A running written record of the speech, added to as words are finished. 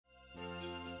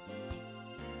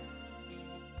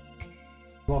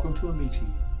Welcome to Amici,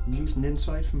 news and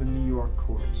insights from the New York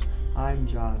courts. I'm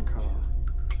John Carr.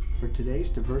 For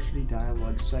today's Diversity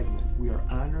Dialogue segment, we are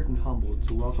honored and humbled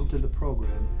to welcome to the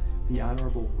program the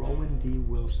Honorable Rowan D.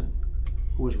 Wilson,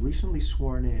 who was recently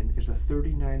sworn in as the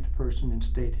 39th person in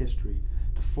state history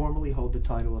to formally hold the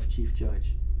title of Chief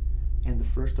Judge, and the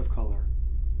first of color.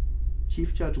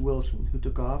 Chief Judge Wilson, who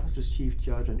took office as Chief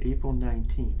Judge on April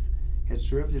 19th, had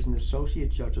served as an Associate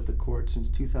Judge of the Court since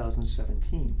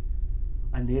 2017.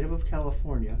 A native of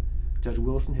California, Judge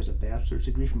Wilson has a bachelor's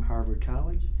degree from Harvard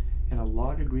College and a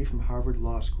law degree from Harvard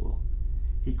Law School.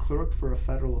 He clerked for a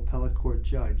federal appellate court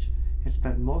judge and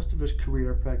spent most of his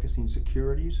career practicing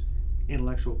securities,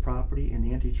 intellectual property,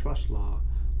 and antitrust law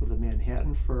with the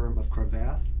Manhattan firm of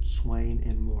Cravath, Swaine,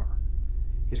 and Moore.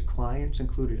 His clients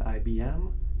included IBM,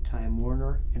 Time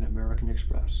Warner, and American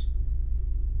Express.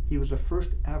 He was the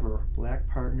first ever black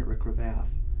partner at Cravath,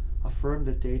 a firm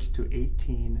that dates to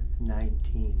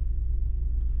 1819.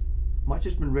 Much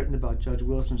has been written about Judge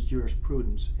Wilson's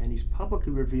jurisprudence, and he's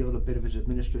publicly revealed a bit of his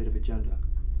administrative agenda.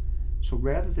 So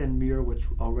rather than mirror what's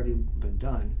already been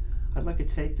done, I'd like to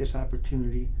take this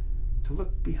opportunity to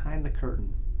look behind the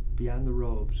curtain, beyond the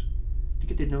robes, to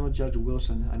get to know Judge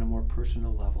Wilson on a more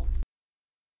personal level.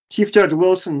 Chief Judge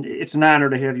Wilson, it's an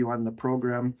honor to have you on the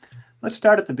program. Let's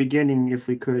start at the beginning, if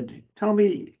we could. Tell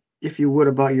me, if you would,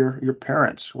 about your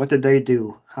parents. What did they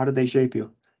do? How did they shape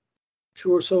you?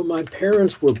 Sure. So my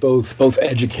parents were both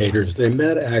educators. They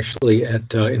met actually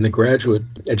at in the graduate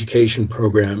education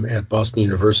program at Boston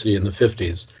University in the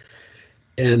 50s.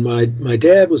 And my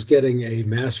dad was getting a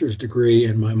master's degree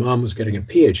and my mom was getting a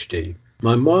PhD.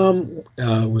 My mom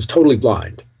was totally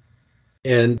blind.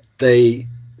 And the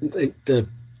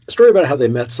story about how they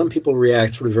met, some people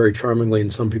react sort of very charmingly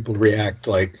and some people react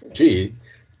like, gee,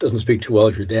 doesn't speak too well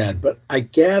as your dad. But I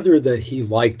gather that he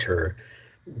liked her,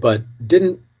 but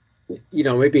didn't,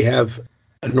 maybe have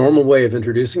a normal way of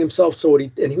introducing himself. So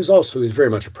he was very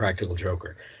much a practical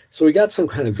joker. So he got some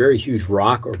kind of very huge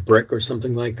rock or brick or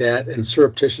something like that and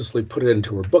surreptitiously put it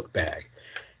into her book bag.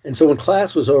 And so when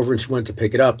class was over and she went to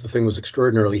pick it up, the thing was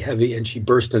extraordinarily heavy and she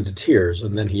burst into tears.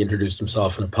 And then he introduced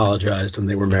himself and apologized, and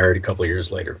they were married a couple of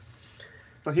years later.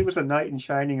 So he was a knight in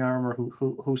shining armor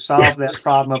who solved that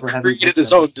problem of her having created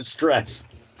his own distress.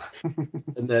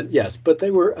 And then, yes, but they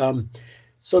were,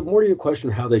 so more to your question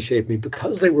of how they shaped me,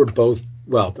 because they were both,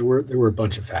 well, there were a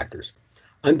bunch of factors.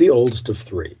 I'm the oldest of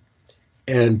three.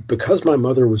 And because my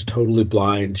mother was totally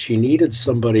blind, she needed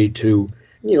somebody to,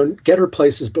 get her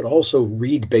places, but also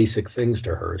read basic things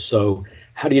to her. So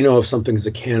how do you know if something's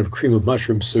a can of cream of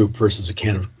mushroom soup versus a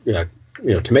can of,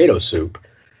 tomato soup?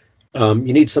 You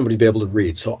need somebody to be able to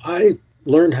read. So I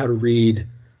learned how to read.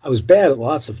 I was bad at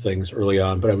lots of things early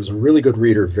on, but I was a really good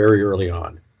reader very early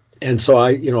on. And so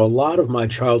a lot of my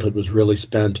childhood was really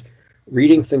spent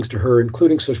reading things to her,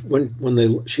 including, so when they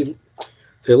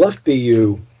left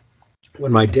BU,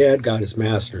 when my dad got his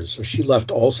master's, so she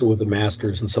left also with a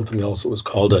master's and something else that was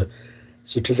called a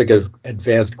Certificate of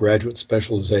Advanced Graduate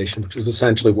Specialization, which was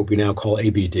essentially what we now call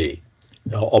ABD,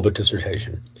 all but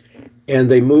dissertation. And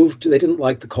they moved, they didn't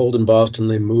like the cold in Boston,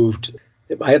 they moved.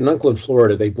 I had an uncle in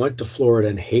Florida. They went to Florida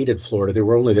and hated Florida. They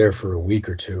were only there for a week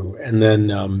or two, and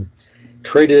then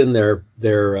traded in their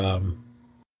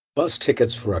bus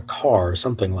tickets for a car,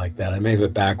 something like that. I may have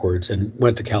it backwards, and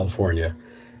went to California.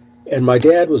 And my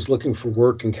dad was looking for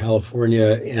work in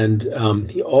California, and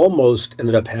he almost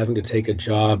ended up having to take a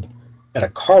job at a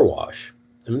car wash.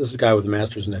 I mean, this is a guy with a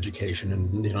master's in education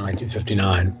in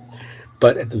 1959.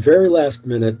 But at the very last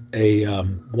minute, a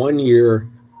one-year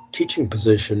teaching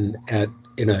position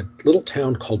in a little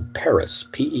town called Paris,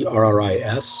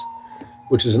 Perris,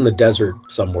 which is in the desert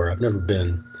somewhere. I've never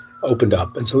been, opened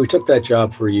up. And so he took that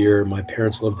job for a year. My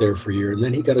parents lived there for a year. And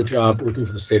then he got a job working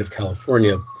for the state of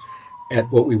California at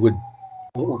what we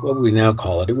now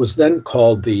call it. It was then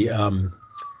called the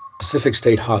Pacific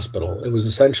State Hospital. It was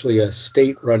essentially a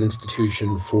state-run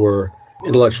institution for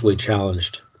intellectually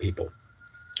challenged people.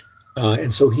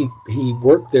 And so he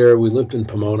worked there. We lived in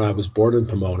Pomona. I was born in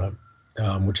Pomona,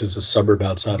 which is a suburb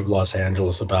outside of Los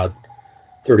Angeles, about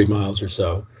 30 miles or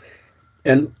so.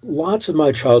 And lots of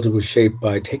my childhood was shaped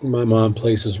by taking my mom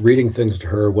places, reading things to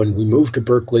her. When we moved to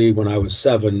Berkeley when I was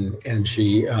 7, and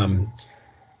she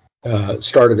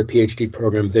started a PhD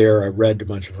program there, I read a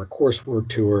bunch of her coursework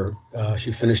to her.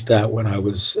 She finished that when I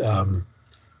was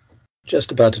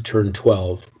just about to turn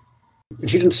 12. And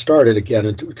she didn't start it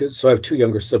again, so I have 2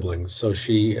 younger siblings. So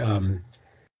she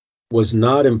was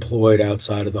not employed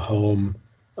outside of the home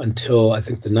until I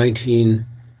think the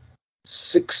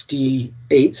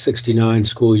 1968-69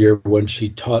 school year, when she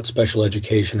taught special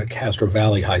education at Castro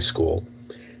Valley High School.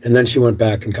 And then she went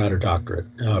back and got her doctorate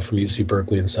from UC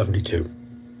Berkeley in 72.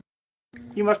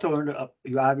 You must have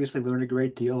you obviously learned a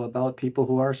great deal about people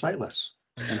who are sightless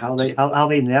and how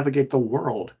they navigate the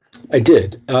world. I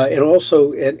did. And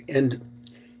also, and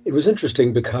it was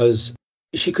interesting because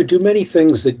she could do many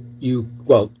things that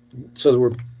so there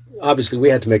were, obviously we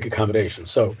had to make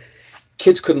accommodations. So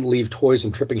kids couldn't leave toys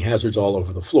and tripping hazards all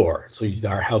over the floor. So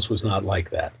our house was not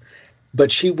like that.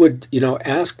 But she would,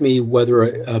 ask me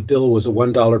whether a bill was a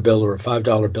 $1 bill or a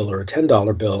 $5 bill or a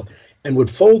 $10 bill, and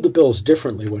would fold the bills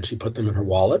differently when she put them in her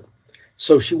wallet.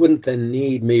 So she wouldn't then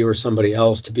need me or somebody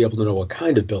else to be able to know what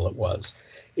kind of bill it was.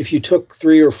 If you took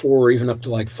 3 or 4 or even up to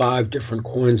like 5 different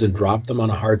coins and dropped them on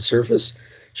a hard surface,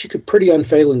 she could pretty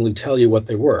unfailingly tell you what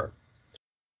they were.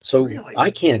 So really?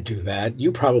 I can't do that.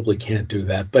 You probably can't do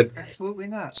that. But absolutely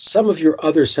not. Some of your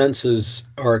other senses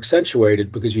are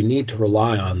accentuated because you need to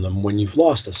rely on them when you've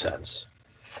lost a sense.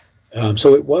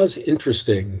 So it was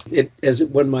interesting.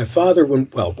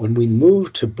 When we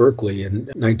moved to Berkeley in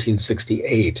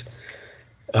 1968,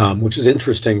 which is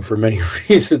interesting for many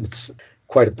reasons,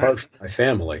 quite apart from my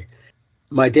family.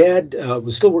 My dad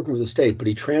was still working for the state, but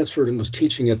he transferred and was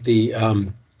teaching at the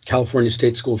California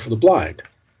State School for the Blind,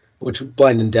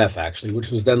 blind and deaf actually,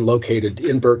 which was then located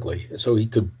in Berkeley, so he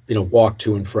could walk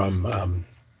to and from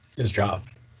his job.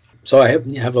 So I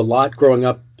have a lot growing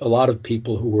up, a lot of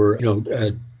people who were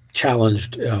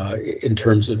challenged in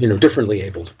terms of differently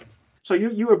abled. So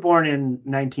you were born in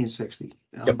 1960.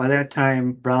 Yep. By that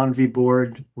time, Brown v.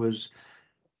 Board was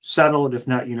settled, if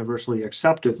not universally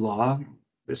accepted law.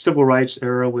 The civil rights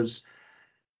era was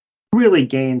really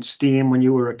gained steam when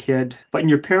you were a kid. But in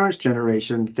your parents'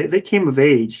 generation, they came of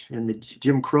age in the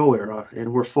Jim Crow era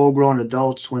and were full-grown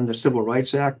adults when the Civil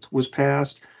Rights Act was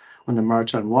passed, when the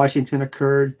March on Washington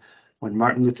occurred, when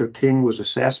Martin Luther King was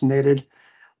assassinated.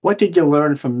 What did you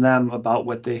learn from them about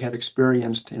what they had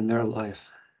experienced in their life?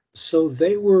 So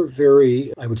they were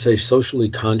very, I would say, socially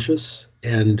conscious.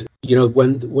 And,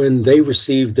 when they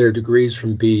received their degrees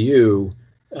from BU,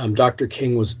 Dr.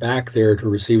 King was back there to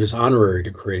receive his honorary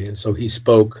degree. And so he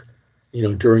spoke,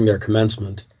 during their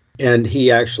commencement. And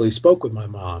he actually spoke with my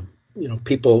mom.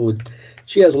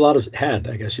 She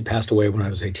passed away when I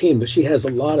was 18, but she had a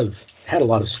lot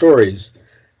of stories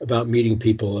about meeting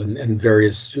people and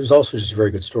various. She was also just a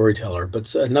very good storyteller.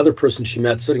 But another person she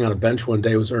met sitting on a bench one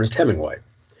day was Ernest Hemingway.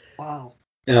 Wow.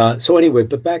 So anyway,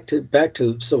 but back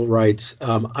to civil rights.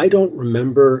 I don't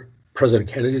remember President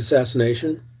Kennedy's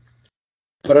assassination,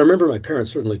 but I remember my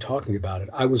parents certainly talking about it.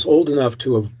 I was old enough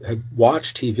to have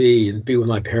watched TV and be with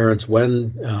my parents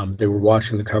when they were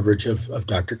watching the coverage of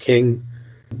Dr. King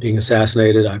being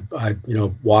assassinated. I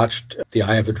watched the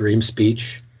I Have a Dream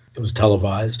speech. It was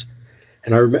televised.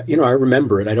 And I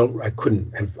remember it. I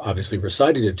couldn't have obviously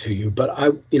recited it to you, but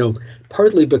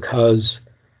partly because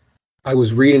I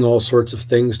was reading all sorts of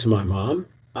things to my mom,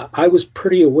 I was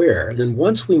pretty aware. And then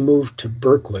once we moved to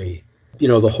Berkeley,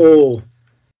 the whole,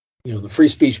 the free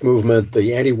speech movement,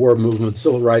 the anti-war movement,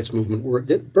 civil rights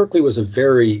movement, Berkeley was a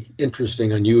very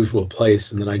interesting, unusual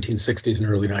place in the 1960s and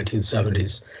early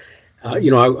 1970s. I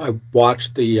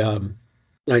watched the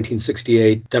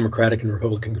 1968 Democratic and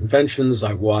Republican conventions.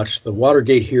 I watched the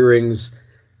Watergate hearings,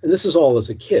 and this is all as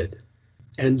a kid.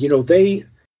 And,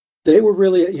 they were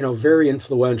really, very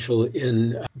influential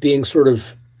in being sort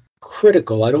of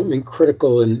critical. I don't mean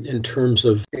critical in terms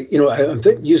of, I'm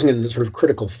using it in the sort of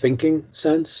critical thinking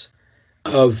sense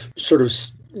of sort of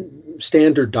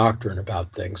standard doctrine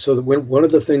about things. So that one of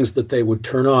the things that they would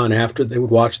turn on after they would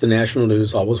watch the national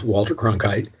news, always Walter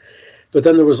Cronkite. But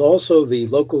then there was also the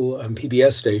local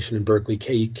PBS station in Berkeley,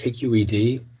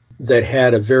 KQED, that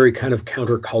had a very kind of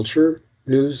counterculture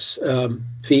news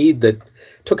feed that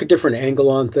took a different angle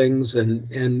on things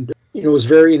and was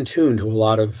very in tune to a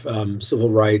lot of civil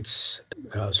rights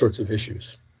sorts of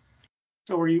issues.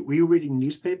 So were you reading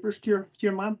newspapers to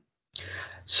your mom?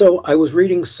 So I was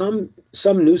reading some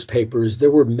newspapers.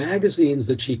 There were magazines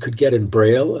that she could get in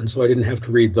Braille, and so I didn't have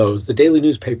to read those. The daily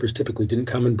newspapers typically didn't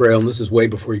come in Braille, and this is way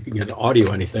before you could get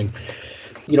audio anything.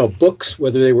 Books,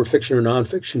 whether they were fiction or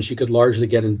nonfiction, she could largely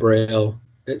get in Braille.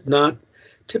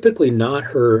 Typically not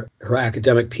her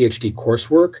academic PhD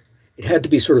coursework. It had to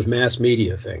be sort of mass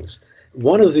media things.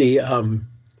 One of the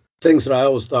things that I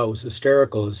always thought was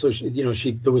hysterical is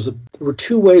there were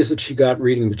two ways that she got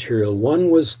reading material. One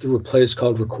was through a place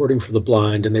called Recording for the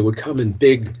Blind, and they would come in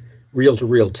big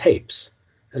reel-to-reel tapes,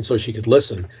 and so she could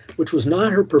listen, which was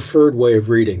not her preferred way of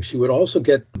reading. She would also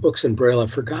get books in Braille.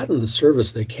 I've forgotten the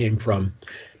service they came from,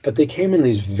 but they came in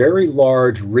these very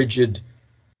large, rigid,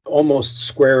 almost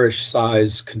squarish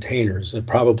size containers,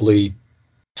 probably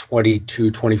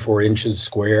 22, 24 inches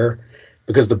square.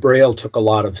 because the Braille took a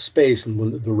lot of space, and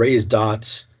when the raised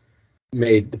dots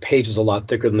made the pages a lot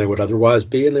thicker than they would otherwise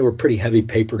be, and they were pretty heavy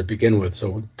paper to begin with,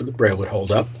 so the Braille would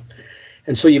hold up.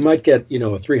 And so you might get, a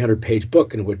 300-page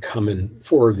book, and it would come in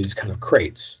 4 of these kind of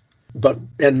crates.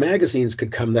 And magazines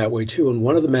could come that way too. And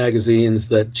one of the magazines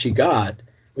that she got,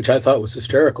 which I thought was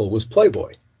hysterical, was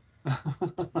Playboy.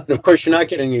 And of course, you're not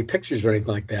getting any pictures or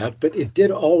anything like that, but it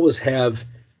did always have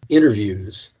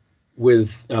interviews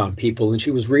with people, and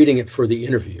she was reading it for the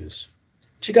interviews.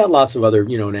 She got lots of other,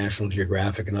 National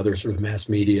Geographic and other sort of mass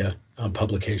media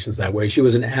publications that way. She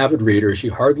was an avid reader. She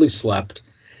hardly slept.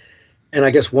 And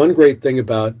I guess one great thing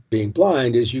about being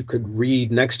blind is you could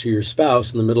read next to your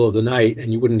spouse in the middle of the night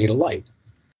and you wouldn't need a light.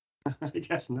 I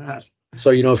guess not.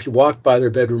 So, if you walked by their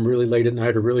bedroom really late at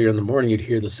night or really in the morning, you'd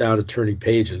hear the sound of turning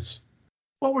pages.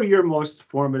 What were your most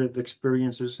formative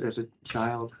experiences as a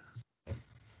child?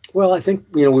 Well, I think,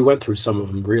 we went through some of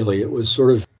them, really. It was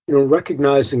sort of,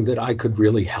 recognizing that I could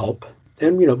really help.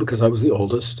 And, because I was the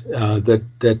oldest, and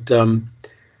that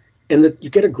you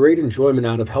get a great enjoyment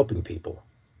out of helping people.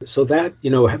 So that,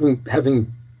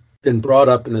 having been brought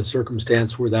up in a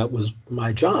circumstance where that was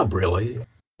my job, really,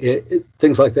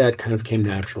 things like that kind of came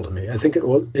natural to me. I think it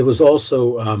was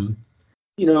also,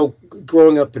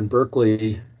 growing up in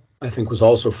Berkeley, I think was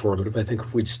also formative. I think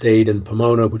if we'd stayed in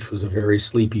Pomona, which was a very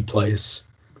sleepy place,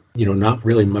 not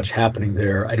really much happening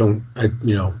there, I don't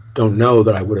know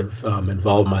that I would have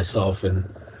involved myself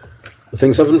in the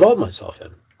things I've involved myself in.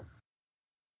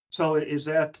 So is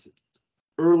that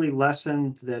early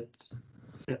lesson that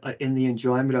in the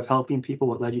enjoyment of helping people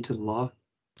what led you to the law?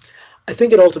 I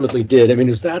think it ultimately did. I mean,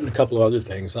 it was that and a couple of other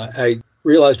things. I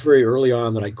realized very early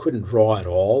on that I couldn't draw at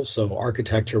all, so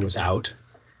architecture was out.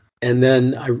 And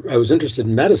then I was interested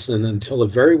in medicine until a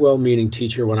very well-meaning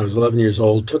teacher when I was 11 years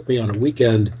old took me on a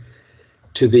weekend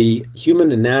to the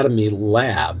human anatomy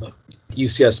lab,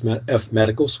 UCSF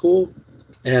Medical School.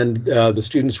 And the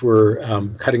students were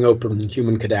cutting open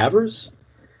human cadavers.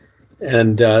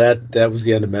 And that was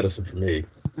the end of medicine for me.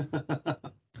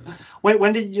 Wait,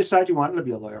 when did you decide you wanted to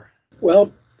be a lawyer?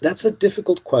 Well, that's a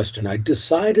difficult question. I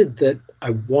decided that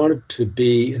I wanted to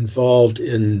be involved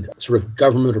in sort of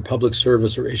government or public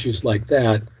service or issues like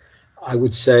that, I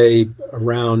would say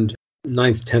around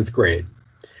 9th, 10th grade.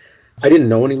 I didn't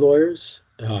know any lawyers.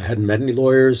 I hadn't met any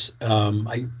lawyers.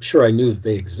 I'm sure I knew that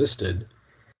they existed.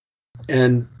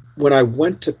 And when I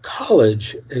went to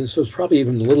college, and so it was probably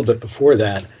even a little bit before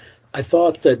that, I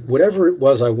thought that whatever it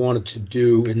was I wanted to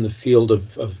do in the field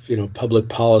of public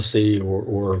policy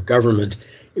or government,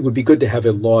 it would be good to have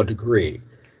a law degree,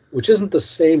 which isn't the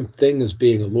same thing as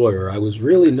being a lawyer. I was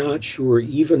really not sure,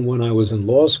 even when I was in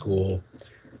law school,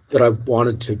 that I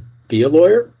wanted to be a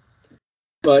lawyer.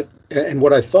 And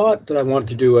what I thought that I wanted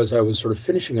to do as I was sort of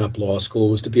finishing up law school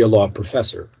was to be a law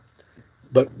professor.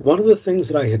 But one of the things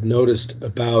that I had noticed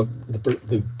about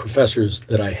the professors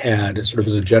that I had, sort of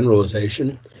as a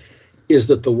generalization, is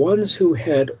that the ones who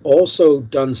had also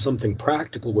done something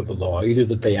practical with the law, either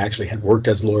that they actually had worked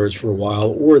as lawyers for a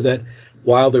while, or that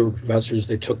while they were professors,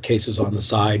 they took cases on the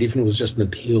side, even if it was just an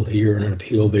appeal here and an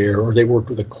appeal there, or they worked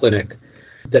with a clinic,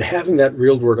 that having that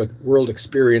real world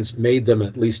experience made them,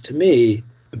 at least to me,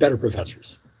 better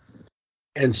professors.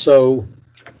 And so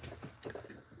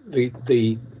with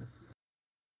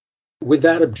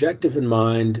that objective in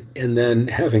mind, and then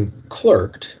having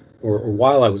clerked, or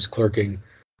while I was clerking,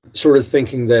 sort of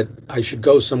thinking that I should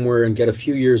go somewhere and get a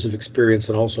few years of experience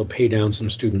and also pay down some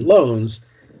student loans,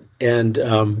 and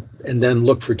then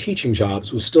look for teaching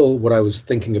jobs was still what I was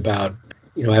thinking about,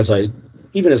 as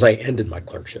I ended my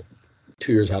clerkship,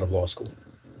 2 years out of law school.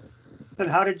 And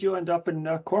how did you end up in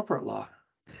corporate law?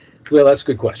 Well, that's a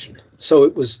good question. So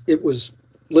it was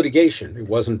litigation. It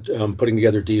wasn't putting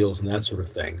together deals and that sort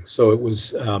of thing. So it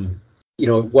was,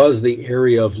 it was the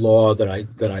area of law that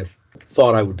I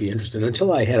thought I would be interested in.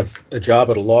 Until I had a job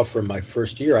at a law firm my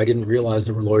first year, I didn't realize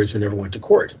there were lawyers who never went to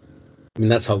court. I mean,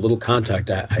 that's how little contact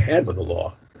I had with the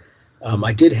law.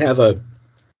 I did have an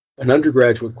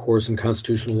undergraduate course in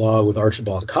constitutional law with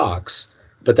Archibald Cox,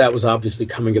 but that was obviously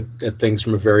coming at things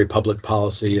from a very public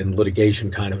policy and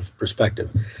litigation kind of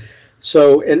perspective.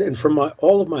 So, and from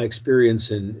all of my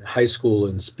experience in high school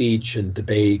and speech and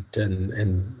debate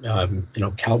and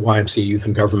Cal YMCA Youth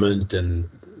and Government and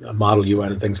Model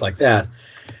UN and things like that,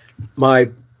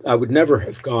 I would never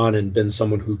have gone and been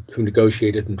someone who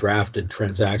negotiated and drafted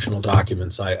transactional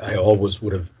documents. I always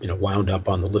would have wound up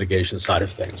on the litigation side of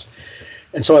things.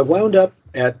 And so I wound up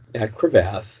at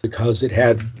Cravath because it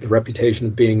had the reputation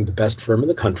of being the best firm in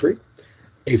the country,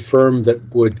 a firm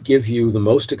that would give you the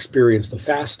most experience the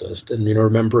fastest. And,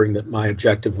 remembering that my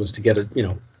objective was to get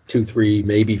 2, 3,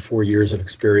 maybe 4 years of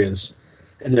experience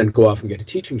and then go off and get a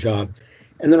teaching job.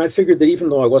 And then I figured that even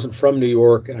though I wasn't from New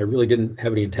York and I really didn't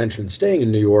have any intention of staying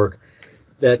in New York,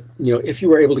 that, if you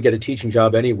were able to get a teaching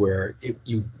job anywhere,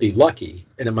 you'd be lucky,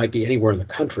 and it might be anywhere in the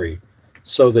country.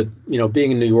 So that,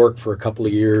 being in New York for a couple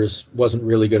of years wasn't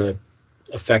really going to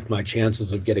affect my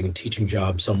chances of getting a teaching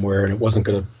job somewhere, and it wasn't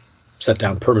going to set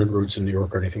down permanent roots in New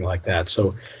York or anything like that.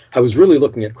 So I was really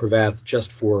looking at Cravath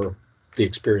just for the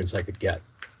experience I could get.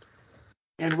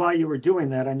 And while you were doing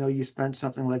that, I know you spent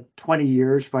something like 20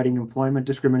 years fighting employment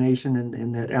discrimination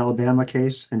in that Alabama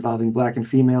case involving black and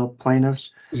female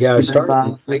plaintiffs. Yeah, I started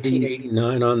in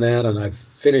 1989 on that, and I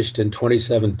finished in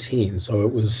 2017. So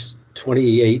it was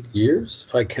 28 years,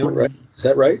 if I count right. Is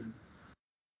that right?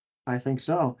 I think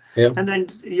so. Yeah. And then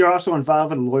you're also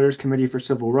involved in the Lawyers Committee for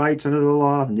Civil Rights under the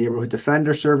law, Neighborhood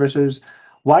Defender Services.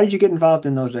 Why did you get involved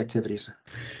in those activities?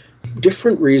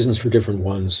 Different reasons for different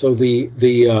ones. So the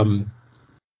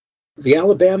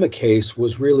Alabama case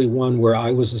was really one where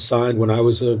I was assigned, when I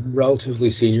was a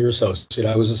relatively senior associate,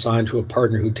 I was assigned to a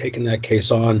partner who'd taken that case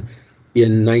on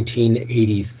in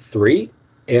 1983.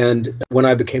 And when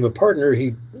I became a partner,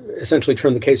 he essentially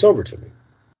turned the case over to me.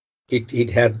 He'd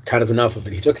had kind of enough of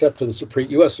it. He took it up to the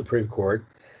U.S. Supreme Court.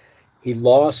 He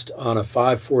lost on a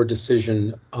 5-4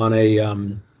 decision on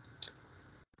a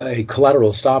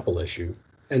collateral estoppel issue.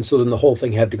 And so then the whole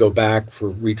thing had to go back for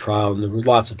retrial, and there were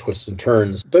lots of twists and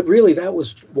turns. But really, that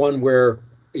was one where,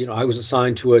 I was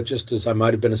assigned to it just as I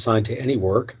might have been assigned to any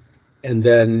work. And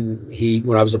then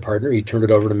when I was a partner, he turned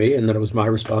it over to me, and then it was my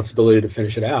responsibility to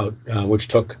finish it out, which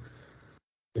took,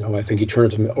 I think he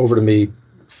turned it over to me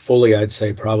fully, I'd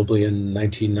say, probably in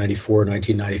 1994,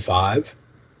 1995.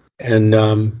 And,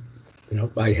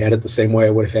 I had it the same way I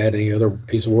would have had any other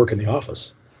piece of work in the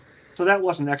office. So that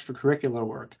wasn't extracurricular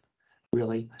work,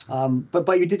 really.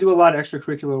 But you did do a lot of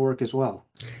extracurricular work as well.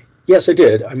 Yes, I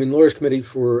did. I mean, Lawyers Committee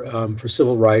for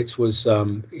Civil Rights was, a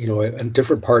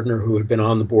different partner who had been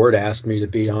on the board asked me to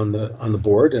be on the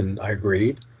board, and I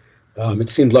agreed. It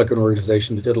seemed like an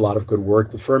organization that did a lot of good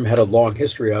work. The firm had a long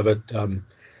history of it.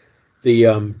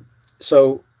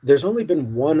 So there's only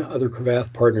been one other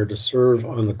Cravath partner to serve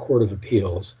on the Court of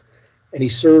Appeals, and he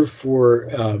served for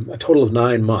a total of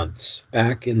 9 months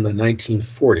back in the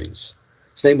 1940s.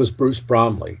 His name was Bruce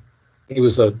Bromley. He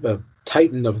was a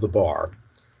titan of the bar.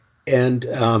 And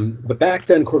but back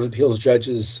then, Court of Appeals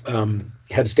judges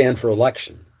had to stand for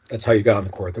election. That's how you got on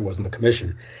the court. There wasn't the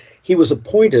commission. He was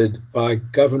appointed by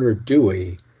Governor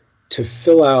Dewey to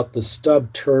fill out the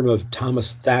stub term of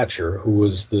Thomas Thatcher, who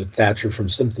was the Thatcher from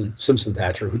Simpson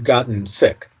Thatcher, who'd gotten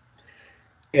sick.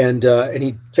 And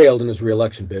he failed in his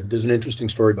reelection bid. There's an interesting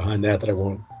story behind that I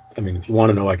won't, if you want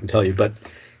to know, I can tell you. But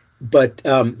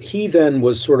he then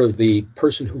was sort of the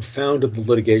person who founded the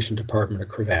litigation department at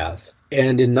Cravath.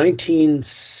 And in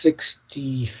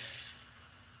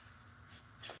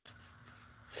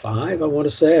 1965, I want to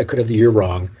say, I could have the year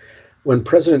wrong, when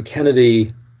President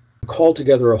Kennedy called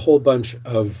together a whole bunch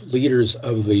of leaders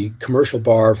of the commercial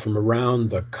bar from around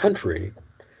the country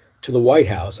to the White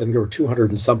House, I think there were 200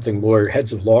 and something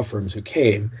heads of law firms who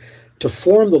came to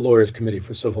form the Lawyers Committee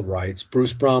for Civil Rights.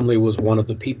 Bruce Bromley was one of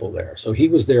the people there. So he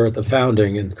was there at the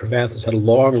founding, and Cravath has had a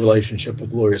long relationship with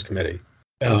the Lawyers Committee.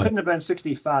 It couldn't have been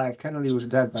 65. Kennedy was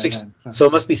dead by then. So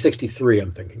it must be 63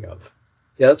 I'm thinking of.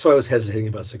 Yeah, that's why I was hesitating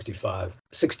about 65.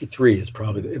 63 is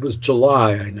probably, it was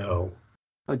July, I know.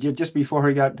 Oh, just before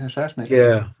he got assassinated.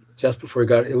 Yeah, just before he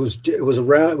got, it was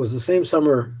the same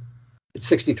summer, it's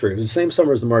 63. It was the same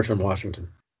summer as the March on Washington.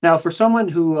 Now, for someone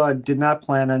who did not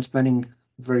plan on spending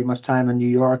very much time in New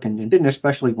York and didn't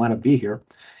especially want to be here,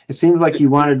 it seemed like you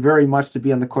wanted very much to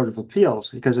be on the Court of Appeals,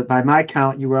 because by my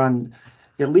count, you were on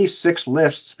at least 6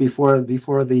 lists before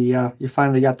you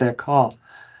finally got that call.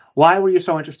 Why were you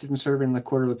so interested in serving the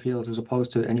Court of Appeals as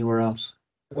opposed to anywhere else?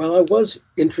 Well, I was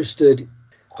interested in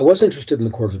the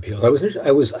Court of Appeals. I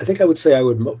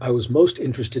was most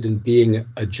interested in being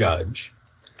a judge,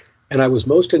 and I was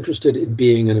most interested in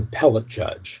being an appellate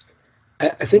judge. I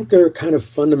think there are kind of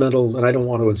fundamental, and I don't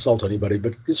want to insult anybody,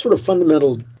 but it's sort of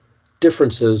fundamental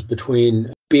differences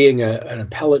between being an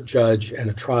appellate judge and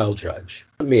a trial judge.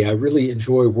 For me, I really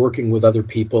enjoy working with other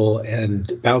people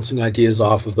and bouncing ideas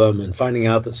off of them and finding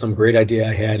out that some great idea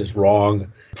I had is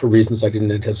wrong for reasons I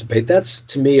didn't anticipate. That's,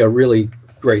 to me, a really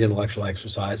great intellectual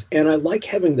exercise. And I like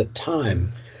having the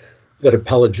time that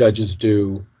appellate judges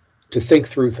do to think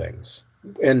through things.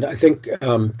 And I think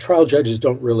trial judges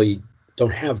don't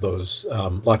have those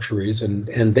luxuries,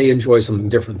 and they enjoy something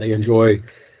different. They enjoy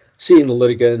seeing the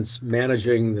litigants,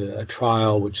 managing a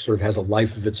trial, which sort of has a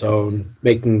life of its own,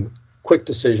 making quick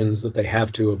decisions that they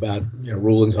have to about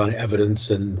rulings on evidence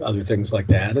and other things like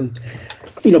that. And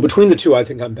between the two, I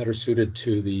think I'm better suited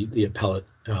to the appellate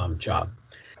job.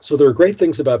 So there are great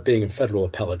things about being a federal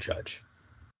appellate judge.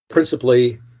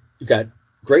 Principally, you've got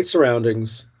great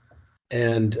surroundings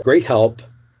and great help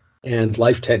and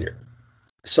life tenure.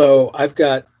 So I've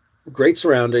got great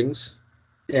surroundings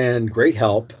and great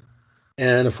help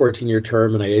and a 14-year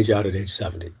term, and I age out at age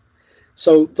 70.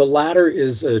 So the latter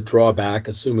is a drawback,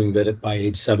 assuming that by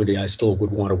age 70 I still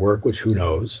would want to work, which who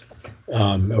knows,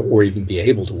 or even be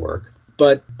able to work.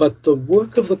 But the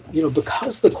work of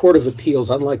because the Court of Appeals,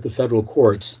 unlike the federal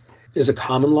courts, is a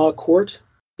common law court,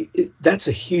 that's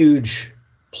a huge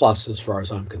plus as far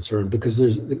as I'm concerned, because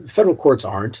the federal courts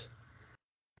aren't.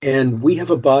 And we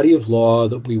have a body of law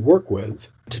that we work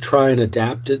with to try and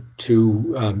adapt it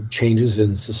to changes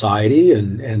in society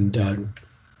and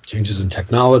changes in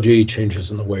technology, changes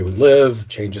in the way we live,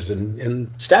 changes in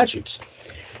statutes.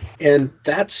 And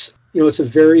that's,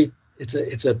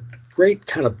 it's a great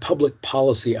kind of public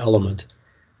policy element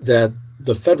that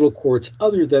the federal courts,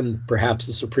 other than perhaps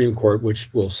the Supreme Court,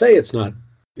 which will say it's not,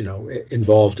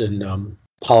 involved in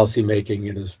policy making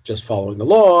and is just following the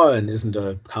law and isn't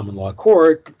a common law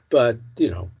court, but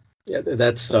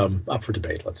that's up for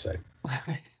debate, let's say.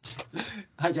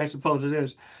 I suppose it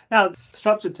is. Now,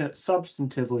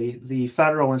 substantively, the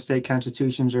federal and state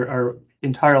constitutions are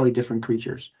entirely different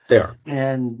creatures. They are.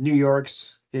 And New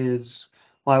York's is,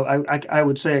 well, I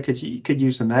would say I could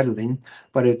use some editing,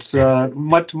 but it's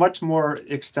much more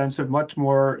extensive, much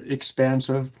more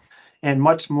expansive, and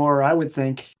much more, I would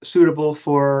think, suitable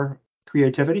for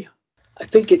creativity. I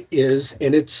think it is,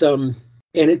 and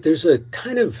there's a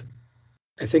kind of,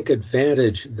 I think,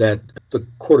 advantage that the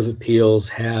Court of Appeals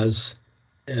has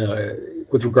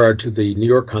with regard to the New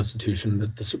York Constitution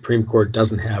that the Supreme Court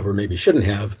doesn't have, or maybe shouldn't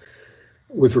have,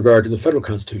 with regard to the federal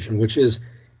Constitution, which is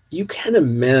you can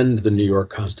amend the New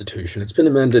York Constitution. It's been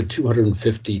amended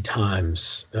 250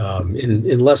 times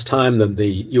in less time than the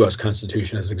U.S.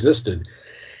 Constitution has existed.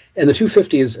 And the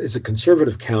 250 is a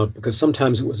conservative count because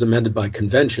sometimes it was amended by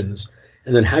conventions,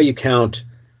 and then how you count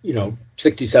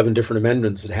 67 different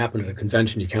amendments that happen at a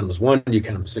convention. You count them as one, do you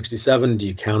count them as 67, do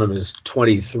you count them as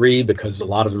 23 because a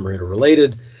lot of them are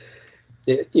interrelated?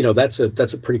 That's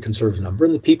a pretty conservative number,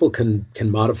 and the people can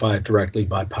modify it directly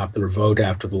by popular vote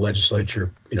after the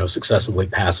legislature successively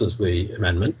passes the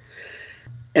amendment.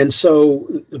 And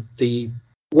so the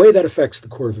way that affects the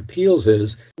Court of Appeals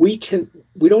is we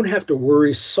don't have to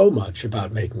worry so much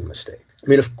about making a mistake. I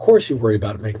mean, of course you worry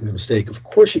about making a mistake. Of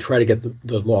course you try to get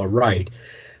the law right.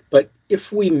 But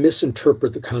if we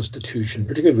misinterpret the Constitution,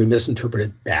 particularly if we misinterpret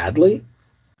it badly,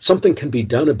 something can be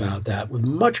done about that with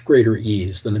much greater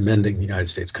ease than amending the United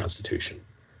States Constitution.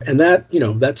 And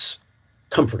that's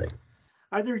comforting.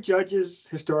 Are there judges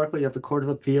historically of the Court of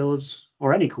Appeals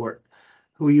or any court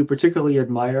who you particularly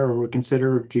admire or would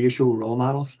consider judicial role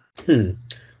models?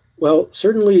 Well,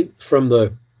 certainly from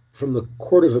the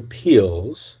Court of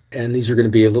Appeals, and these are going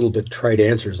to be a little bit trite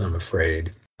answers, I'm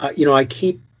afraid. I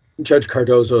keep Judge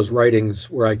Cardozo's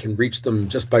writings where I can reach them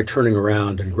just by turning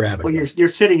around and grabbing. Well, you're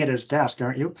sitting at his desk,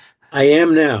 aren't you? I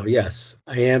am now, yes.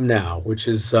 I am now, which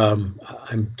is, I'm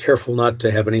careful not to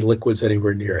have any liquids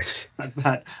anywhere near it.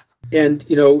 And,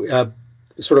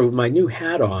 sort of my new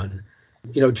hat on,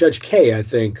 Judge Kay, I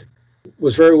think,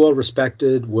 was very well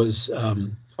respected, was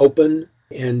open,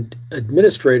 and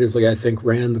administratively, I think,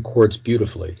 ran the courts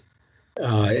beautifully.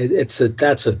 That's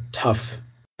a tough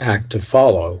act to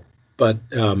follow. But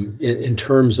in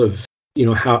terms of,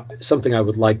 how something I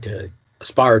would like to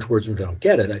aspire towards when I don't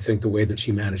get it, I think the way that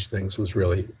she managed things was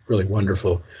really, really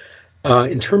wonderful.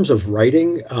 In terms of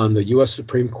writing on the U.S.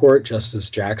 Supreme Court,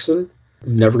 Justice Jackson,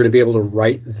 I'm never going to be able to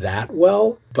write that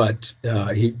well, but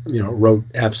he, wrote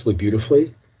absolutely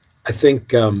beautifully. I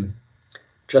think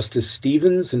Justice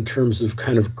Stevens, in terms of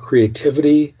kind of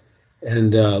creativity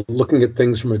and looking at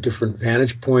things from a different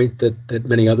vantage point that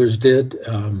many others did,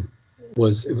 it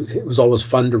was always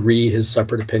fun to read his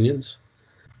separate opinions.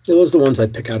 Those are the ones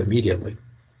I'd pick out immediately.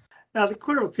 Now, the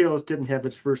Court of Appeals didn't have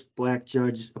its first black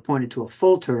judge appointed to a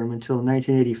full term until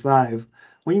 1985,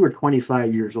 when you were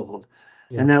 25 years old.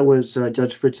 Yeah. And that was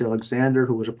Judge Fritz Alexander,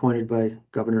 who was appointed by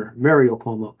Governor Mario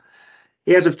Cuomo.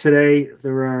 As of today,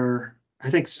 there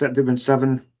have been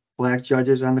 7 black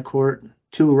judges on the court,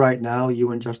 2 right now,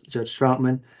 you and Judge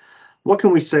Troutman. What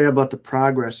can we say about the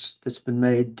progress that's been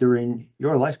made during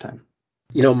your lifetime?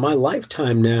 My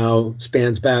lifetime now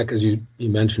spans back, as you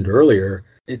mentioned earlier,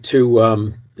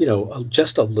 to,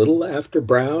 just a little after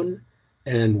Brown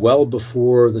and well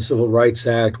before the Civil Rights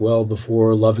Act, well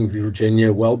before Loving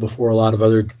Virginia, well before a lot of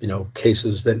other,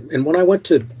 cases and when I went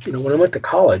to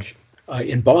college,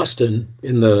 In Boston,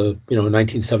 in the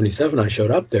 1977, I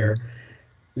showed up there.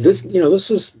 This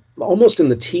was almost in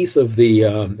the teeth of the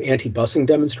anti-busing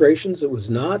demonstrations. It was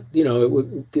not,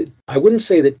 I wouldn't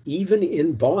say that even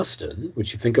in Boston,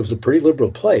 which you think of as a pretty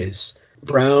liberal place,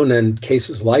 Brown and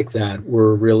cases like that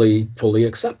were really fully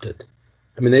accepted.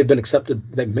 I mean, they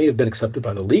may have been accepted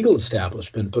by the legal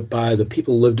establishment, but by the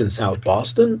people who lived in South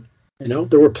Boston,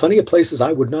 there were plenty of places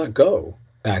I would not go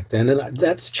back then, and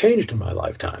that's changed in my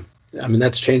lifetime. I mean,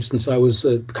 that's changed since I was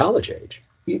college age.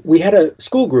 We had a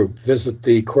school group visit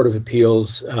the Court of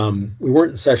Appeals. We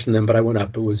weren't in session then, but I went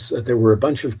up. There were a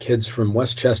bunch of kids from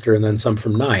Westchester and then some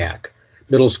from Nyack,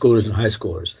 middle schoolers and high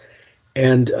schoolers.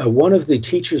 And one of the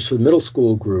teachers for the middle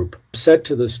school group said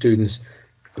to the students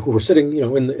who were sitting,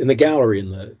 in the gallery in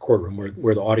the courtroom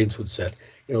where the audience would sit,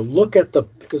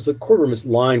 because the courtroom is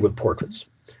lined with portraits.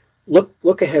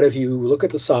 Look ahead of you, look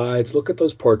at the sides, look at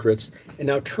those portraits, and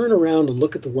now turn around and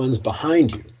look at the ones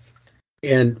behind you.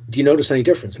 And do you notice any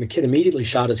difference? And the kid immediately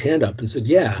shot his hand up and said,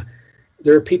 yeah,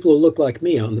 there are people who look like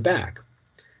me on the back.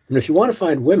 And if you want to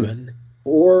find women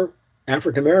or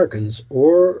African Americans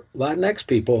or Latinx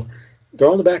people, they're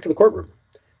on the back of the courtroom.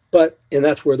 And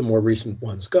that's where the more recent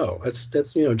ones go. That's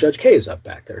Judge Kay is up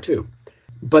back there too.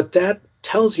 But that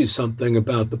tells you something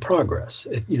about the progress,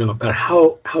 about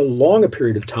how long a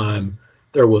period of time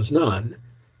there was none,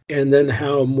 and then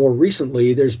how more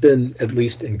recently there's been, at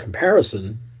least in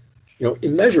comparison,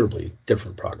 immeasurably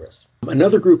different progress.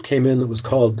 Another group came in that was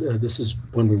called, this is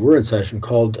when we were in session,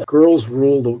 called Girls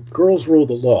Rule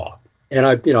the Law. And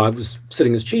I was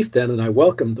sitting as chief then, and I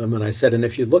welcomed them, and I said, and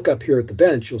if you look up here at the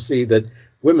bench, you'll see that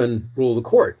women rule the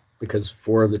court, because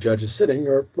 4 of the judges sitting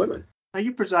are women. Now,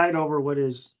 you preside over what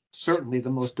is certainly the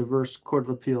most diverse Court of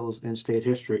Appeals in state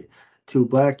history. 2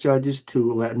 Black judges, 2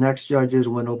 Latinx judges,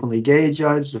 1 openly gay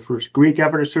judge, the first Greek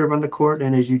ever to serve on the court,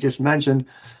 and as you just mentioned,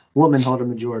 women hold a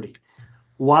majority.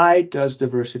 Why does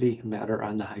diversity matter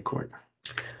on the High Court?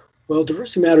 Well,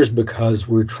 diversity matters because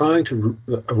we're trying to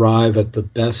arrive at the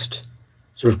best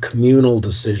sort of communal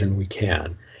decision we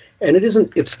can. And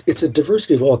it's a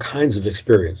diversity of all kinds of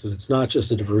experiences. It's not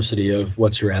just a diversity of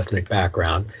what's your ethnic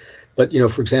background. But,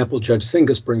 for example, Judge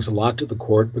Singas brings a lot to the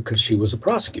court because she was a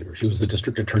prosecutor. She was the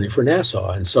district attorney for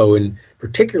Nassau. And so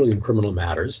particularly in criminal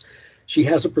matters, she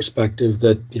has a perspective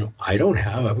that, I don't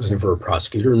have. I was never a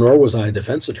prosecutor, nor was I a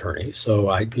defense attorney. So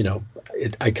I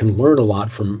can learn a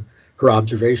lot from her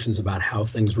observations about how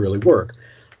things really work.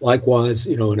 Likewise,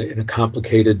 in a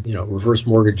complicated, reverse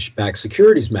mortgage-backed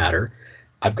securities matter,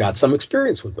 I've got some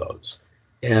experience with those.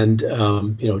 And,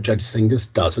 Judge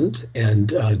Singas doesn't, and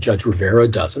Judge Rivera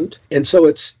doesn't. And so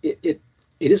it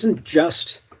isn't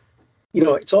just,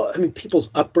 it's all, people's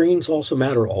upbringings also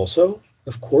matter also,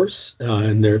 of course.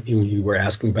 And you were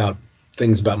asking about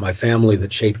things about my family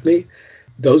that shaped me.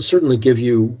 Those certainly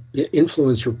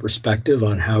influence your perspective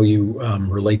on how you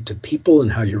relate to people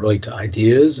and how you relate to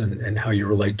ideas and how you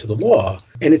relate to the law.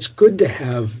 And it's good to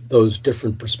have those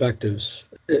different perspectives,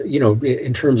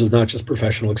 in terms of not just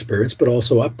professional experience, but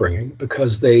also upbringing,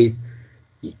 because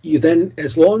you then,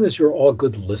 as long as you're all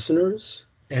good listeners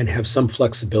and have some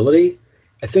flexibility,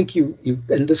 I think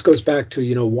and this goes back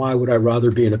to, why would I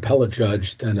rather be an appellate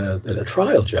judge than a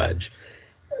trial judge?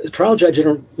 A trial judge, I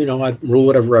rule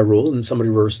whatever I rule, and somebody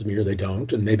reverses me or they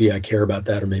don't, and maybe I care about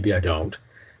that or maybe I don't,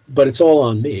 but it's all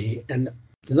on me, and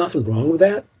there's nothing wrong with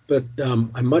that. But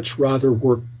I much rather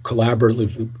work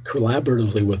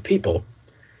collaboratively with people,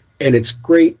 and it's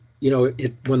great,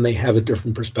 when they have a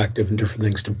different perspective and different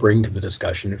things to bring to the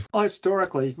discussion. Well,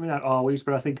 historically, not always,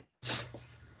 but I think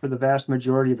for the vast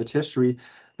majority of its history,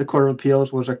 the Court of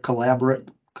Appeals was a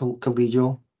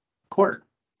collegial court.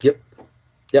 Yep,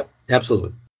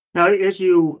 absolutely. Now, as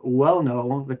you well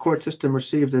know, the court system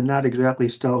received a not exactly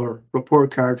stellar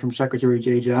report card from Secretary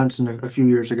Jay Johnson a few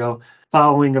years ago,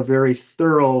 following a very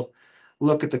thorough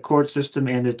look at the court system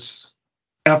and its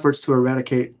efforts to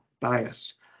eradicate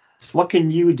bias. What can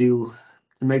you do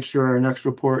to make sure our next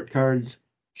report card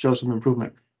shows some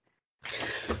improvement?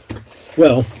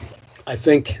 Well, I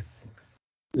think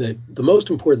that the most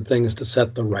important thing is to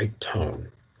set the right tone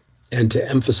and to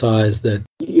emphasize that,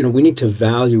 we need to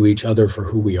value each other for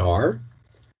who we are,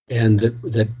 and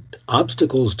that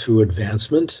obstacles to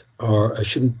advancement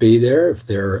shouldn't be there if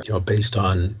they're, based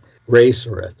on race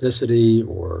or ethnicity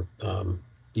or,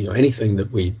 anything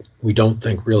that we don't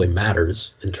think really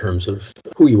matters in terms of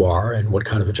who you are and what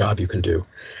kind of a job you can do.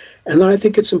 And then I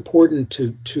think it's important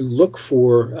to look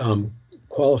for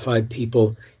qualified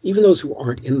people, even those who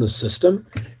aren't in the system,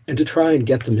 and to try and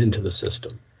get them into the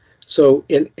system. So,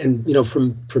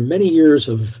 from many years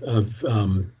of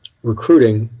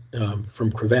recruiting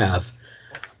from Cravath,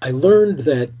 I learned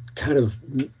that kind of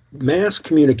mass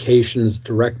communications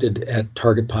directed at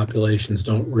target populations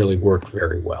don't really work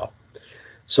very well.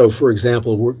 So, for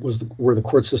example, we're the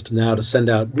court system now to send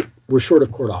out, we're short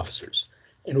of court officers.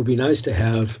 And it would be nice to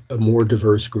have a more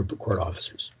diverse group of court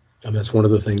officers. And that's one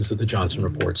of the things that the Johnson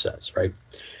report says, right?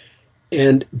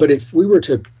 But if we were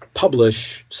to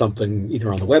publish something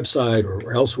either on the website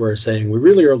or elsewhere saying we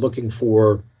really are looking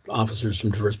for officers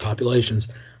from diverse populations,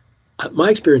 my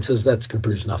experience is that's going to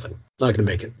produce nothing. It's not going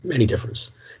to make it any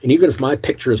difference. And even if my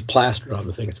picture is plastered on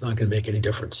the thing, it's not going to make any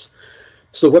difference.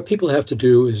 So what people have to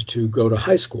do is to go to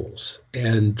high schools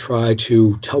and try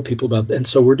to tell people about that. And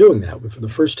so we're doing that. For the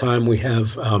first time, we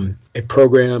have a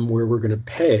program where we're going to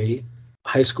pay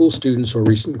high school students or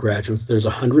recent graduates. There's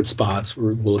 100 spots.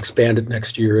 We'll expand it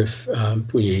next year if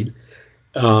we need.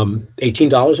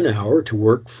 $18 an hour to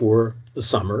work for the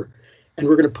summer. And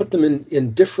we're going to put them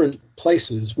in different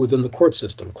places within the court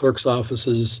system, clerks'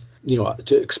 offices,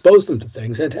 to expose them to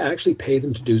things and to actually pay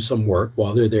them to do some work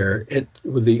while they're there, and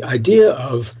with the idea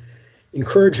of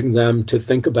encouraging them to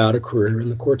think about a career in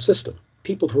the court system.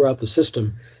 People throughout the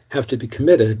system have to be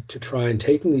committed to try and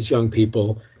taking these young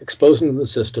people, exposing them to the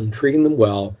system, treating them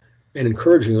well, and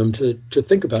encouraging them to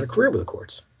think about a career with the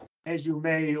courts. As you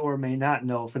may or may not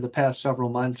know, for the past several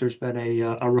months, there's been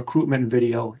a recruitment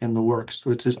video in the works,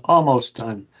 which is almost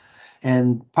done.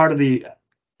 And part of the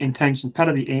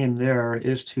aim there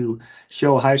is to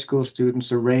show high school students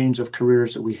the range of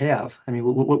careers that we have. I mean,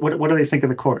 what do they think of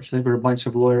the courts? They're a bunch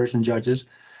of lawyers and judges,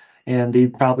 and they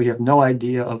probably have no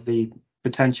idea of the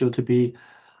potential to be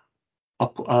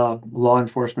a law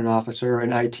enforcement officer,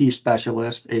 an IT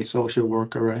specialist, a social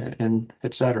worker, and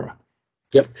et cetera.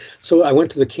 Yep. So I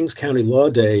went to the Kings County Law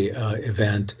Day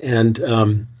event, and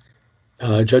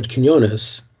Judge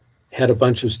Quinones had a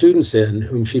bunch of students in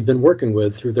whom she'd been working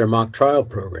with through their mock trial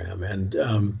program. And,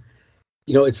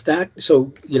 it's that.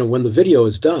 So, when the video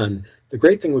is done, the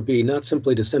great thing would be not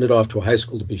simply to send it off to a high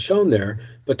school to be shown there,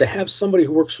 but to have somebody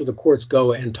who works for the courts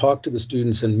go and talk to the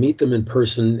students and meet them in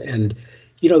person. And,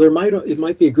 it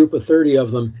might be a group of 30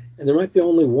 of them, and there might be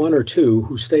only one or two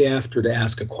who stay after to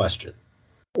ask a question,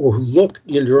 or who look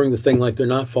during the thing like they're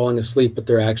not falling asleep, but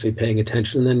they're actually paying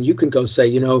attention. And then you can go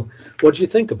say, what did you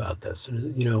think about this?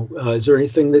 Is there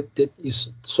anything that you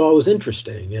saw was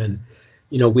interesting? And,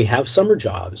 we have summer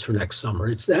jobs for next summer.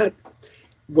 It's that.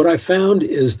 What I found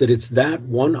is that it's that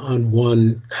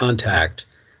one-on-one contact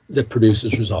that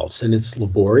produces results. And it's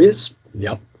laborious.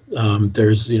 Yep.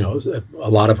 There's, a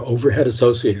lot of overhead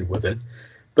associated with it,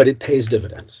 but it pays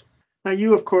dividends. Now,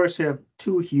 you, of course, have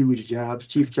two huge jobs,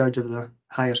 Chief Judge of the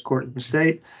highest court in the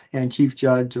state and Chief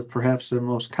Judge of perhaps the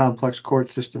most complex court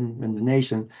system in the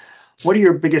nation. What are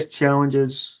your biggest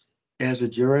challenges as a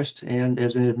jurist and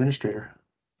as an administrator?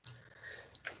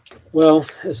 Well,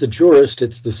 as a jurist,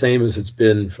 it's the same as it's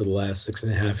been for the last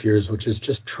 6.5 years, which is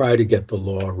just try to get the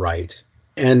law right.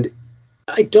 And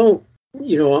I don't,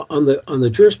 on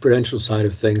the jurisprudential side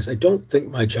of things, I don't think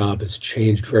my job has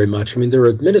changed very much. I mean, there are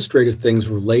administrative things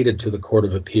related to the Court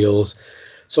of Appeals,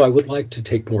 so I would like to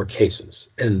take more cases.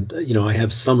 And, I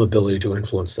have some ability to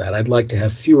influence that. I'd like to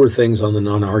have fewer things on the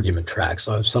non-argument track,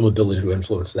 so I have some ability to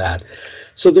influence that.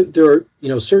 So there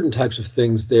are, certain types of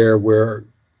things there where,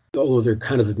 although they're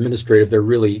kind of administrative, they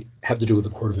really have to do with the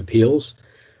Court of Appeals,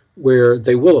 where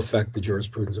they will affect the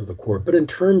jurisprudence of the court. But in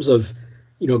terms of,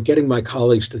 getting my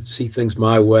colleagues to see things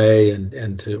my way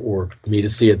or me to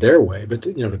see it their way, but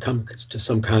to come to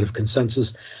some kind of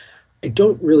consensus, I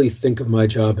don't really think of my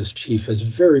job as chief as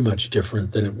very much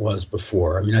different than it was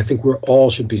before. I mean, I think we all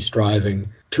should be striving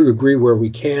to agree where we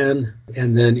can,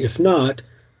 and then if not,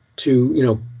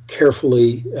 to,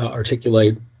 carefully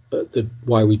articulate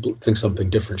why we think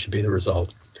something different should be the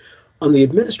result. On the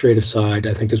administrative side,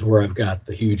 I think is where I've got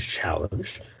the huge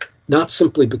challenge. Not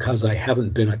simply because I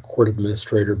haven't been a court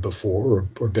administrator before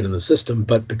or been in the system,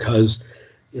 but because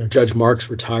Judge Marks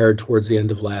retired towards the end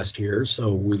of last year,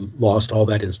 so we lost all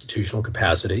that institutional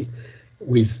capacity.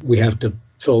 We have to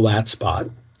fill that spot,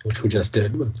 which we just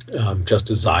did with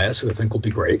Justice Zayas, who I think will be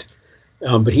great.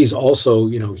 But he's also,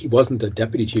 he wasn't a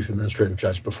deputy chief administrative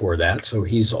judge before that, so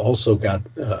he's also got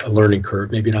a learning curve,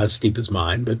 maybe not as steep as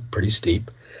mine, but pretty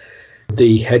steep.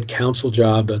 The head counsel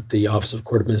job at the Office of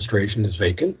Court Administration is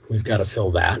vacant. We've got to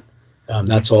fill that.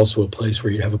 That's also a place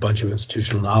where you'd have a bunch of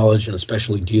institutional knowledge, and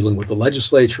especially dealing with the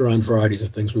legislature on varieties of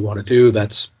things we want to do.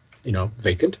 That's,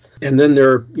 vacant. And then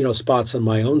there are, spots on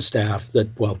my own staff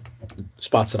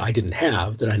spots that I didn't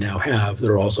have that I now have that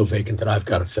are also vacant that I've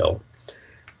got to fill.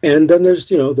 And then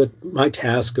there's, my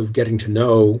task of getting to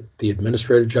know the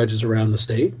administrative judges around the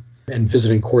state and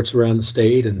visiting courts around the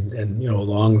state and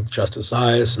along with Justice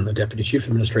Zayas and the deputy chief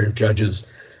administrative judges,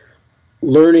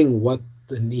 learning what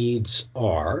the needs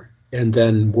are, and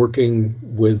then working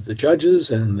with the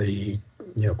judges and the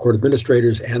court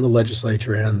administrators and the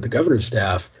legislature and the governor's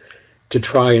staff to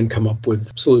try and come up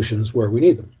with solutions where we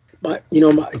need them.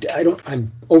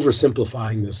 I'm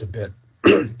oversimplifying this a bit,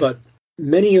 but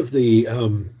many of the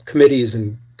committees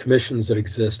and commissions that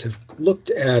exist have looked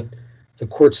at the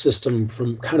court system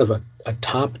from kind of a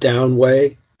top-down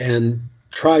way and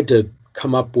tried to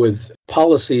come up with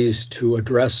policies to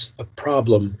address a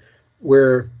problem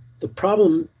where the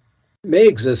problem may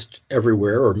exist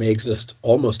everywhere or may exist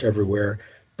almost everywhere,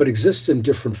 but exists in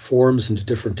different forms and to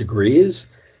different degrees.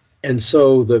 And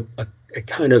so a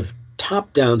kind of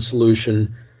top-down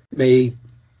solution may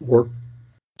work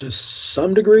to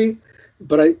some degree,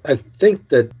 but I think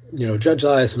that, Judge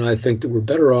Elias and I think that we're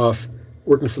better off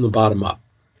working from the bottom up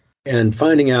and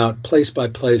finding out place by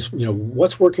place,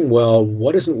 what's working well,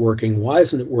 what isn't working, why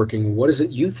isn't it working, what is it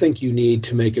you think you need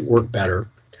to make it work better,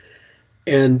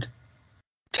 and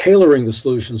tailoring the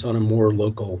solutions on a more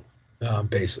local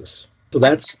basis. So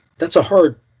that's a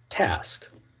hard task.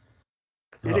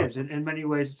 It is. In many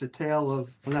ways, it's a tale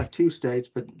of, well, not 2 states,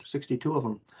 but 62 of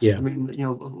them. Yeah. I mean,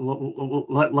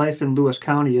 life in Lewis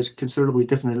County is considerably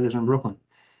different than it is in Brooklyn.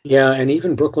 Yeah, and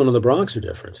even Brooklyn and the Bronx are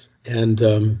different. And,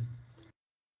 I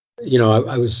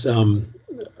was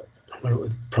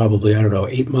probably,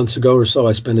 8 months ago or so,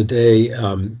 I spent a day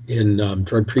in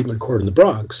drug treatment court in the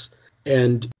Bronx.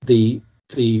 And the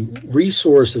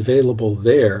resource available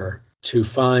there to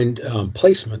find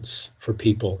placements for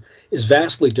people is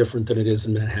vastly different than it is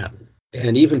in Manhattan,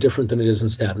 and even different than it is in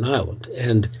Staten Island.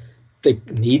 And they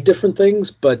need different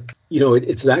things, but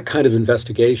it's that kind of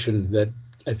investigation that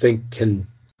I think can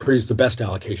produce the best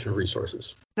allocation of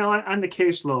resources. Now, on the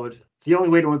caseload, the only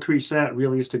way to increase that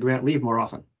really is to grant leave more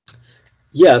often.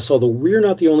 Yes, although we're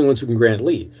not the only ones who can grant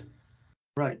leave.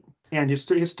 Right. And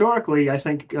historically, I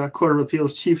think Court of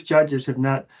Appeals chief judges have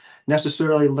not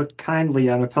necessarily looked kindly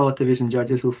on appellate division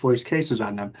judges who foist cases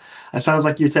on them. It sounds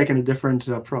like you're taking a different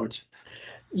approach.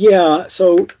 Yeah.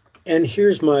 So, and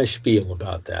here's my spiel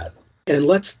about that. And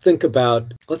let's think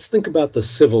about the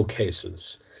civil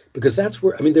cases, because that's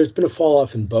where, there's been a fall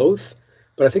off in both.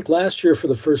 But I think last year, for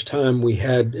the first time, we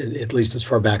had, at least as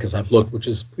far back as I've looked, which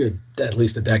is at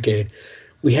least a decade,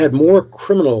 we had more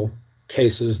criminal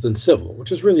cases than civil,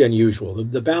 which is really unusual.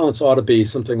 The balance ought to be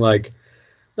something like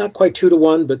not quite 2 to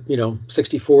 1, but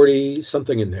 60-40,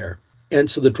 something in there. And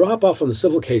so the drop off on the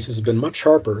civil cases has been much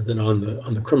sharper than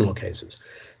on the criminal cases.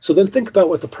 So then think about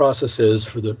what the process is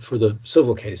for the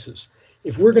civil cases.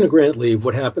 If we're going to grant leave,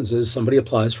 what happens is somebody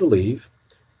applies for leave.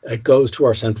 It goes to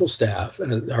our central staff,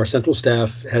 and our central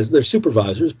staff has their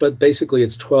supervisors, but basically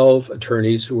it's 12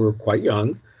 attorneys who are quite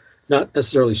young, not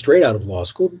necessarily straight out of law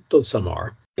school, though some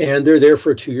are. And they're there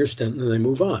for a 2-year stint, and then they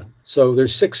move on. So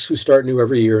there's 6 who start new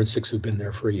every year and 6 who've been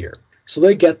there for a year. So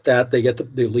they get that. They get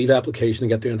the leave application. They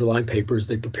get the underlying papers.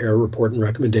 They prepare a report and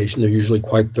recommendation. They're usually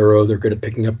quite thorough. They're good at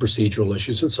picking up procedural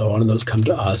issues and so on, and those come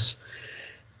to us.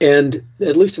 And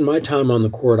at least in my time on the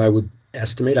court, I would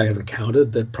estimate, I haven't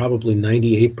counted, that probably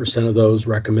 98% of those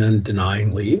recommend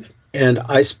denying leave. And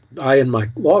I and my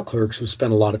law clerks have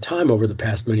spent a lot of time over the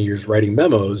past many years writing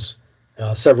memos,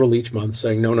 several each month,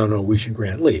 saying, no, we should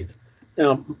grant leave.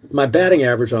 Now, my batting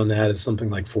average on that is something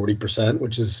like 40%,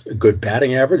 which is a good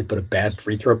batting average, but a bad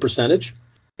free throw percentage.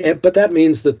 But that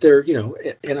means that they're,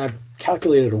 and I've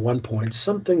calculated at one point,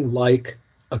 something like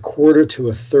a quarter to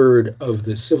a third of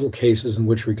the civil cases in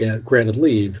which we get granted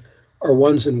leave are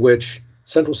ones in which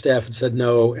central staff had said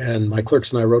no, and my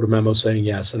clerks and I wrote a memo saying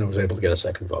yes, and I was able to get a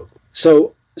second vote.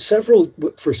 So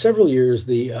for several years,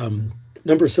 the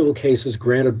number of civil cases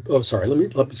granted,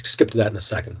 let me skip to that in a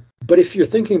second. But if you're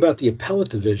thinking about the appellate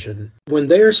division, when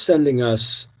they're sending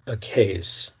us a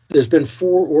case, there's been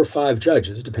 4 or 5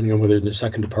 judges, depending on whether in the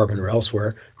second department or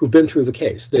elsewhere, who've been through the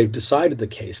case. They've decided the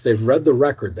case. They've read the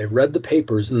record. They've read the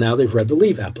papers, and now they've read the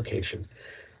leave application.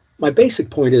 My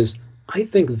basic point is, I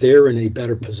think they're in a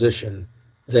better position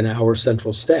than our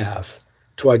central staff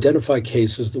to identify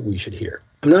cases that we should hear.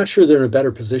 I'm not sure they're in a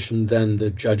better position than the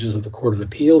judges of the Court of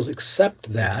Appeals,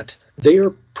 except that they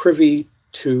are privy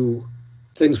to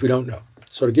things we don't know.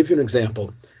 So to give you an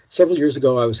example, several years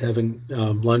ago, I was having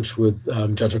lunch with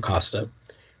Judge Acosta,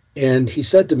 and he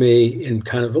said to me in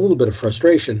kind of a little bit of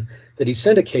frustration that he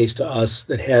sent a case to us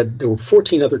there were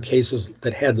 14 other cases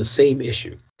that had the same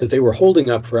issue, that they were holding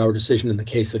up for our decision in the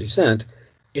case that he sent,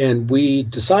 and we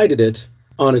decided it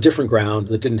on a different ground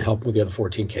that didn't help with the other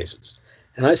 14 cases.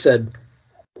 And I said,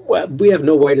 well, we have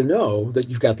no way to know that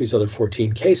you've got these other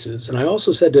 14 cases. And I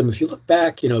also said to him, if you look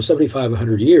back, 75,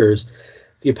 100 years,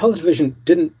 the appellate division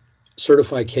didn't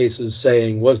certify cases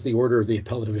saying, was the order of the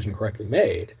appellate division correctly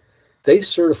made? They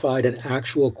certified an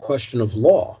actual question of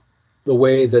law, the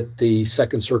way that the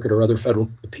Second Circuit or other federal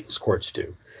appeals courts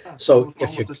do. So if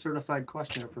almost a certified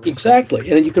question. Exactly,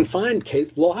 and you can find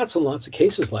lots and lots of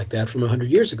cases like that from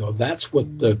 100 years ago. That's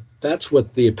what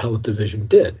the appellate division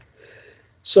did.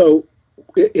 So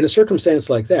in a circumstance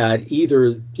like that,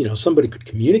 either somebody could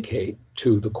communicate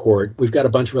to the court, we've got a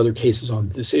bunch of other cases on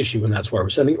this issue, and that's why we're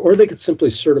sending, or they could simply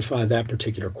certify that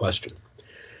particular question.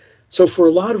 So for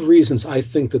a lot of reasons, I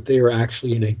think that they are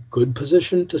actually in a good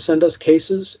position to send us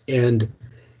cases. And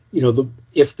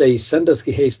if they send us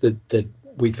a case that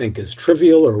we think is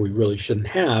trivial or we really shouldn't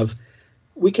have,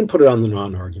 we can put it on the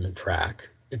non-argument track.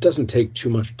 It doesn't take too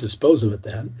much to dispose of it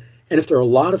then. And if there are a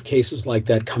lot of cases like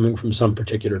that coming from some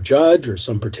particular judge or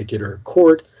some particular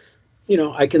court,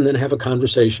 I can then have a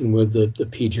conversation with the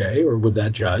PJ or with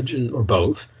that judge or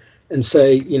both and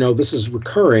say, this is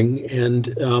recurring,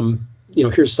 and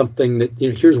here's something that,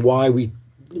 here's why we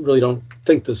really don't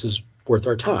think this is worth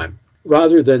our time,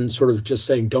 rather than sort of just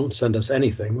saying, don't send us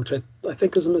anything, which I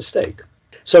think is a mistake.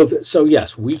 So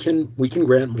yes, we can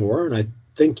grant more, and I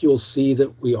think you'll see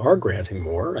that we are granting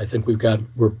more. I think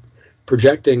we're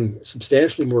projecting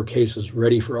substantially more cases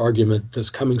ready for argument this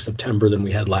coming September than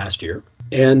we had last year.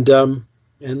 And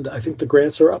I think the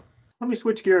grants are up. Let me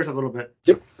switch gears a little bit.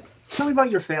 Yep. Tell me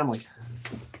about your family.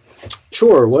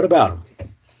 Sure. What about them?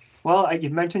 Well, you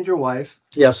mentioned your wife.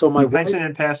 Yeah. So you mentioned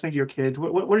in passing your kids.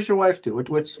 What does your wife do?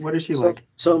 What is she like?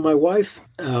 So my wife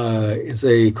is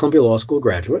a Columbia Law School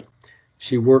graduate.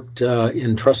 She worked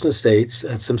in trust and estates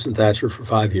at Simpson Thacher for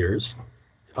 5 years,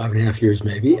 5.5 years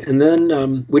maybe. And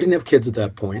then we didn't have kids at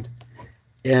that point.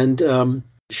 And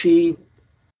she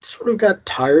sort of got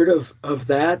tired of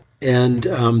that. And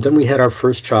then we had our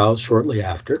first child shortly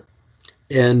after.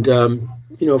 And,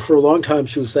 for a long time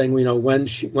she was saying,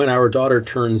 when our daughter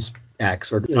turns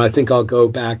X, or, I think I'll go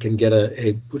back and get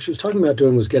what she was talking about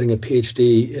doing was getting a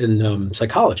PhD in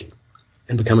psychology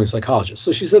and becoming a psychologist.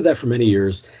 So she said that for many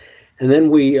years. And then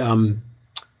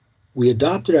we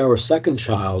adopted our second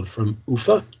child from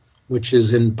Ufa, which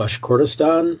is in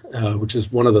Bashkortostan, which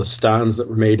is one of the stans that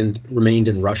remained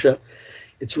in Russia.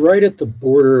 It's right at the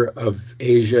border of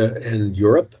Asia and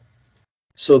Europe.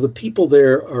 So the people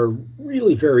there are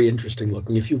really very interesting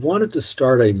looking. If you wanted to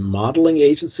start a modeling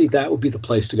agency, that would be the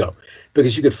place to go,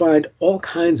 because you could find all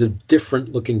kinds of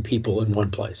different looking people in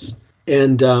one place.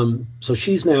 And so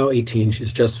she's now 18.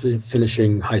 She's just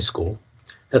finishing high school.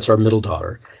 That's our middle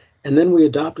daughter. And then we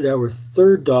adopted our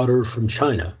third daughter from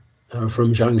China,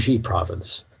 from Jiangxi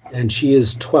province. And she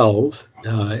is 12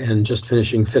 and just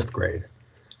finishing 5th grade.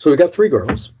 So we got 3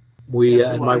 girls.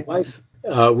 My wife,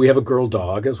 we have a girl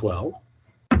dog as well.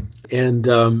 And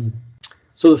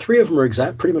so the 3 of them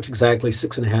are pretty much exactly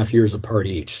 6.5 years apart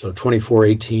each. So 24,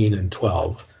 18, and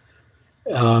 12.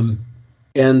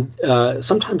 And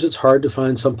sometimes it's hard to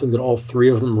find something that all 3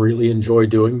 of them really enjoy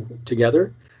doing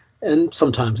together. And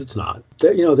sometimes it's not.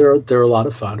 They're a lot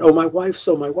of fun. Oh, my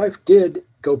wife did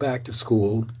go back to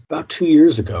school about 2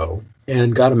 years ago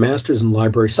and got a master's in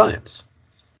library science,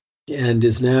 and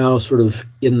is now sort of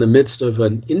in the midst of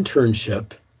an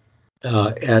internship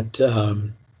at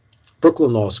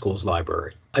Brooklyn Law School's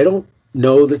library. I don't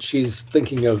know that she's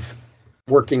thinking of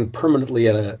working permanently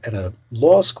at a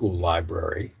law school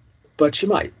library, but she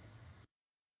might.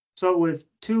 So with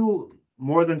 2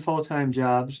 more than full-time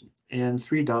jobs and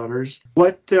 3 daughters,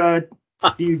 what do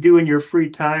you do in your free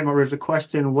time? Or is the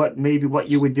question what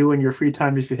you would do in your free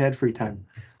time if you had free time?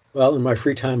 Well, in my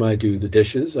free time, I do the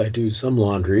dishes, I do some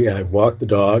laundry, I walk the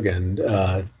dog and,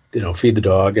 feed the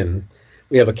dog. And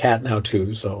we have a cat now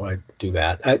too, so I do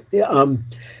that.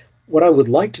 What I would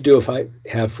like to do if I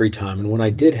have free time, and when I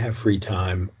did have free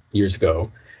time years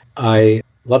ago, I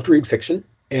love to read fiction,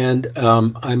 and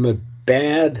I'm a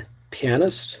bad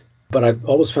pianist, but I've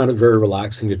always found it very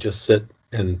relaxing to just sit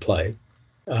and play.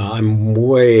 I'm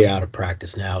way out of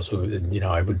practice now, so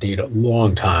I would need a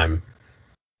long time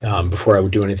before I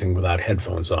would do anything without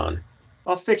headphones on.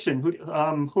 Fiction.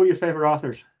 Who are your favorite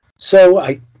authors? So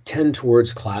I tend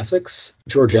towards classics: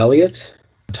 George Eliot,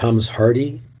 Thomas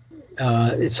Hardy.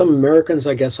 Some Americans,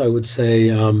 I guess I would say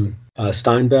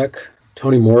Steinbeck,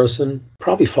 Toni Morrison,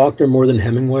 probably Faulkner more than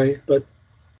Hemingway, but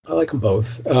I like them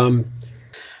both.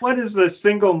 What is the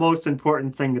single most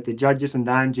important thing that the judges and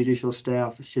non-judicial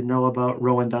staff should know about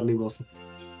Rowan Dudley Wilson?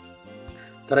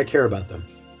 That I care about them.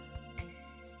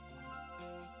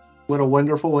 What a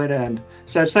wonderful way to end.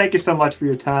 Judge, thank you so much for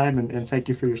your time, and thank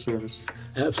you for your service.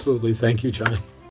 Absolutely. Thank you, John.